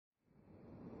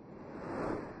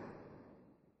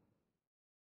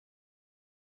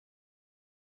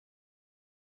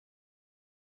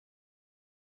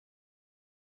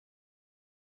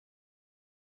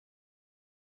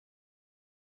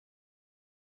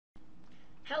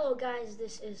Hello guys,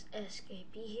 this is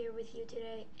SKP here with you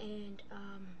today, and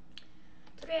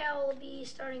today I will be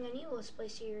starting a new Let's Play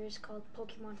series called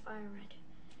Pokemon Firered.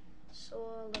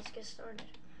 So let's get started.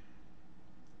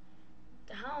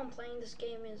 How I'm playing this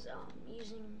game is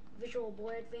using Visual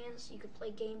Boy Advance. You could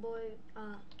play Game Boy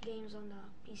games on the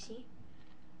PC.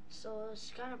 So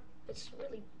it's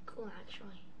really cool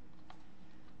actually.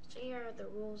 So here are the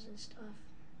rules and stuff.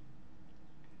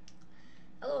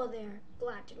 Hello there,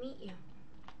 glad to meet you.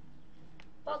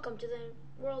 Welcome to the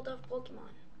world of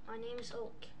Pokemon. My name is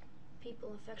Oak.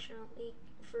 People affectionately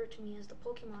refer to me as the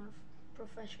Pokemon of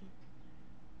profession.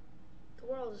 The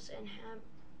world is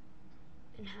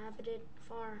inhabited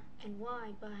far and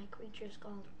wide by creatures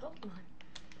called Pokemon.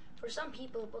 For some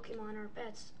people, Pokemon are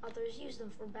pets. Others use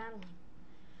them for battling.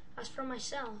 As for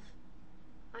myself,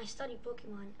 I study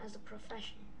Pokemon as a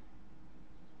profession.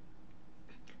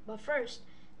 But first,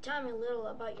 tell me a little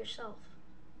about yourself.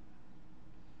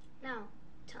 Now,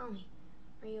 tell me,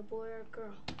 are you a boy or a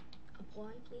girl? A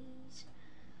boy, please.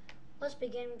 Let's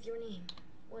begin with your name.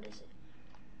 What is it?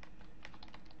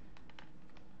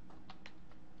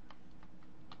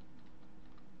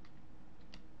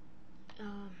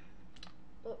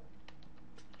 Well,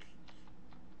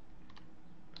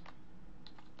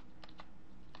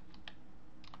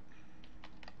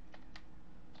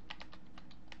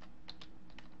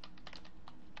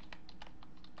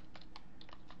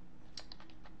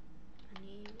 my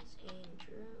name is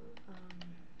Andrew.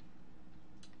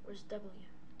 Where's W?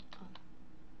 Oh.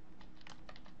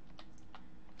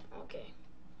 Okay,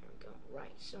 there we go.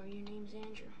 Right, so your name's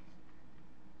Andrew.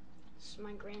 This is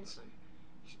my grandson.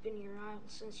 He's been your idol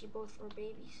since you both were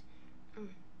babies.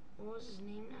 What was his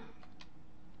name now?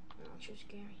 I'll choose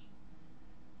Gary.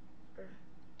 Or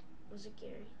was it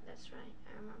Gary? That's right,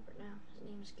 I remember now. His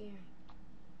name is Gary.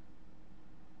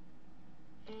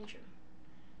 Andrew,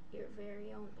 your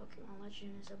very own Pokemon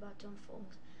legend is about to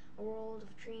unfold. A world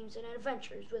of dreams and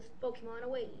adventures with Pokemon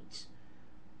awaits.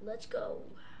 Let's go.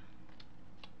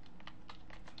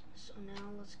 So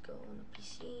now let's go on the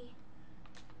PC.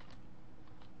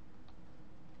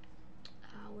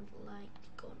 I would like to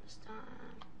go this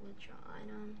time. Withdraw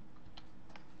item.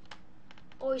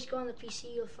 Always go on the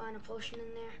PC, you'll find a potion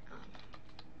in there.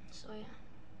 So yeah.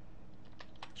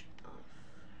 Turn off.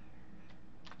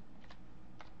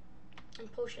 And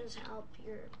potions help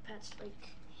your pets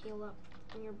like heal up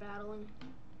when you're battling.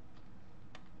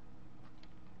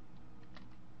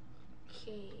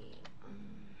 Okay.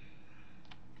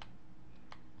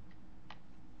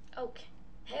 Okay.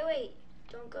 Hey, wait!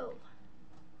 Don't go.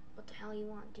 What the hell you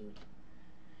want, dude?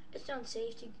 It's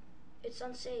unsafe.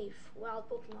 Wild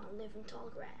Pokemon live in tall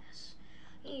grass.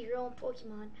 You need your own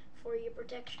Pokemon for your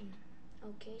protection.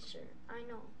 Okay, sir. I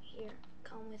know. Here,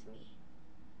 come with me.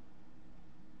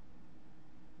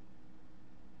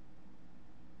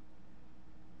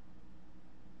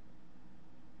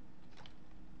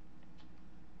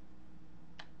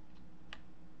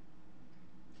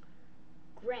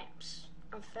 Gramps,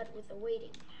 I'm fed with the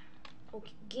waiting.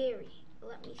 Okay, Gary,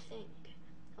 let me think.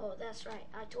 Oh, that's right.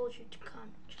 I told you to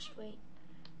come. Just wait.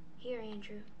 Here,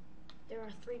 Andrew. There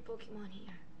are 3 Pokemon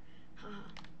here.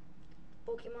 Haha.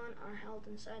 Pokemon are held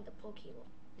inside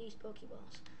these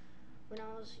Pokeballs. When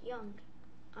I was young,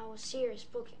 I was a serious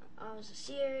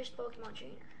Pokemon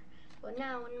trainer. But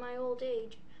now, in my old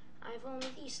age, I have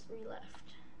only these 3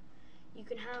 left. You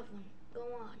can have one.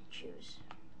 Go on, choose.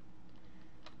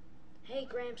 Hey,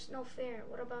 Gramps, no fair.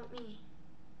 What about me?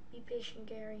 Be patient,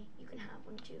 Gary. You can have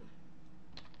one too.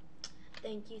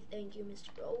 Thank you,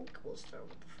 Mr. Oak. We'll start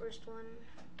with the first one.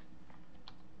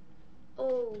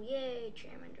 Oh, yay,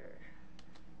 Charmander.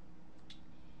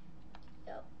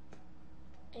 Yep.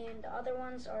 And the other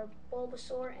ones are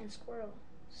Bulbasaur and Squirtle.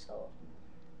 So,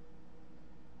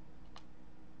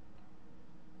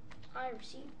 I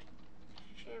received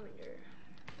Charmander.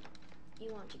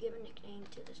 You want to give a nickname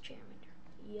to this Charmander?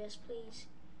 Yes, please.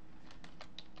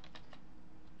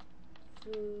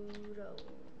 Vooto.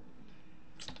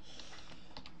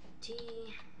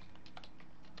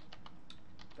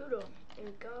 Vooto. There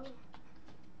we go.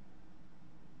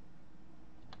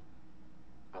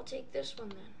 I'll take this one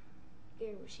then.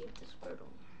 Here, receive this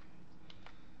Squirtle.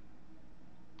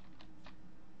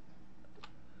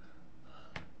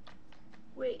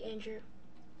 Wait, Andrew.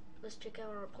 Let's check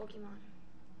out our Pokemon.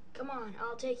 Come on,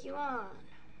 I'll take you on.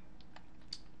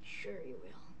 Sure you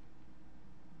will.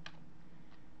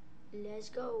 Let's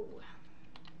go.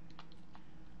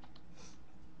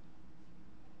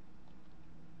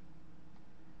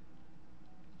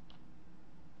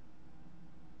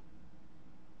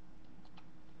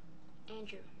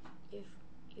 Andrew,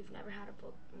 you've never had a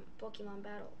Pokemon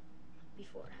battle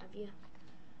before, have you?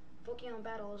 Pokemon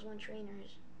battle is when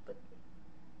trainers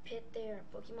pit their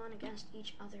Pokemon against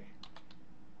each other.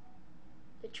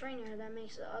 The trainer that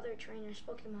makes the other trainer's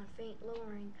Pokemon faint,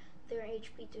 lowering their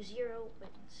HP to 0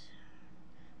 wins.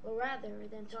 Well, rather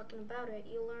than talking about it,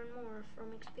 you'll learn more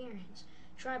from experience.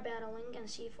 Try battling and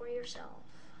see for yourself.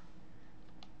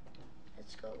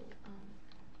 Let's go.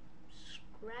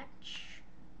 Scratch,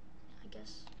 I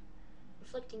guess.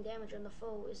 Inflicting damage on the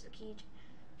foe is the key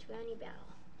to any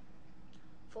battle.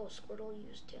 Foe Squirtle,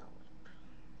 use Tail Whip.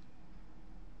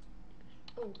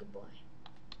 Oh, good boy.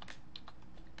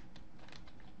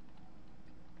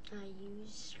 I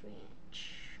use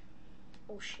Scratch.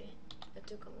 Oh shit, that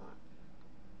took a lot.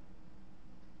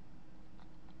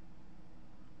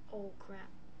 Oh crap.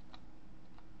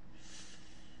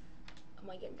 Am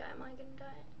I gonna die? Am I gonna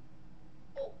die?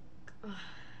 Oh.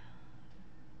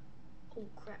 Oh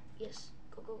crap. Yes.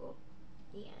 Go, go, go.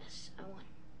 Yes, I won.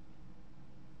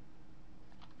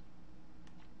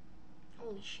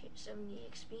 Holy shit, 70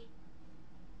 XP.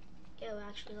 Yeah, we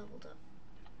actually leveled up.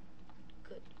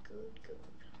 Good, good, good.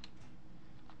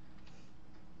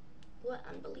 What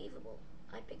unbelievable.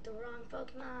 I picked the wrong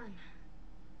Pokemon.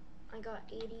 I got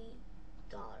 $80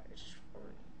 for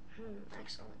it.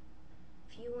 Excellent.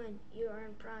 If you win, you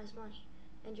earn prize money,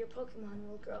 and your Pokemon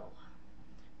will grow.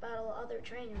 Battle other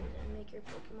trainers and make your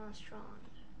Pokemon strong.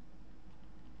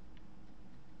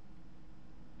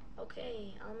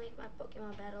 Okay, I'll make my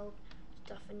Pokemon battle,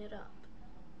 toughen it up.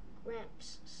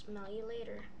 Gramps, smell you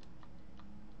later.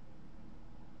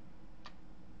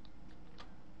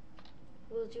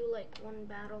 We'll do like one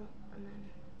battle and then...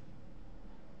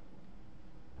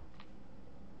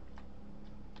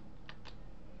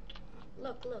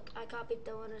 Look, I copied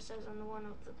the one that says on the one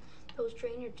of those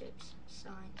trainer tips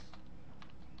signs.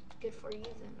 Good for you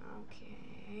then, I don't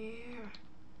care.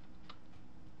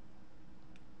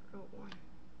 Wrote one.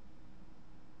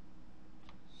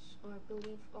 So I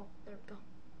believe, oh, there we go.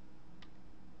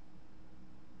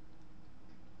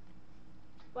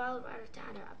 Wild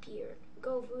Rattata appeared.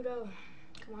 Go, Vooto.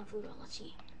 Come on, Vooto, let's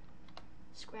see.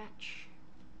 Scratch.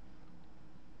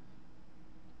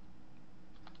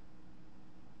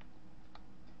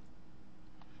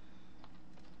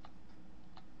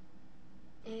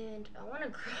 And I want to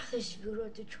grow this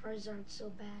Vooto to Charizard so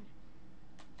bad.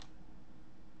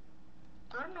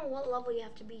 I don't know what level you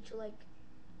have to be to like...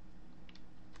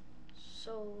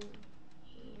 So,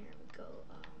 here we go.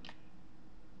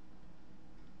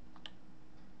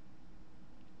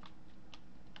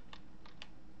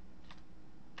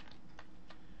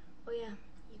 Oh yeah,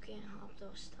 you can't hop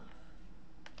those stuff.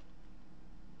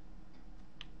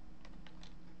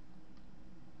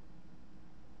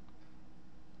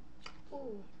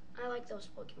 Ooh, I like those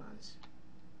Pokemons.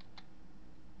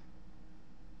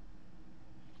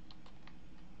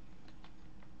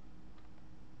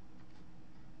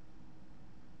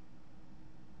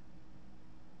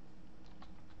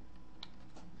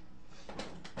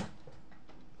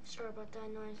 Sorry about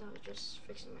that noise, I was just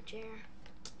fixing my chair.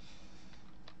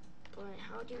 But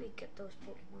how do we get those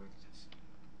Pokemons?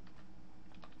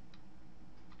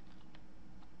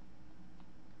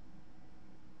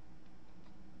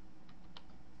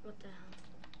 What the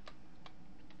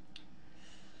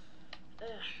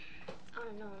hell? I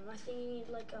don't know, I think you need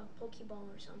like a Pokeball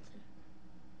or something.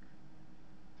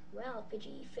 Well,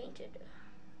 Pidgey fainted.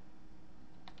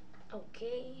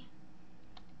 Okay.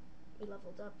 We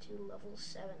leveled up to level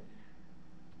 7.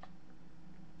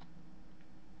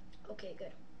 Okay,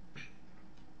 good.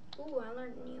 Ooh, I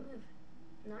learned a new move.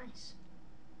 Nice.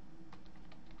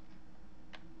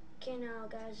 Okay, now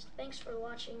guys, thanks for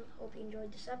watching. Hope you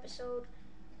enjoyed this episode.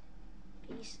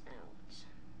 Peace out.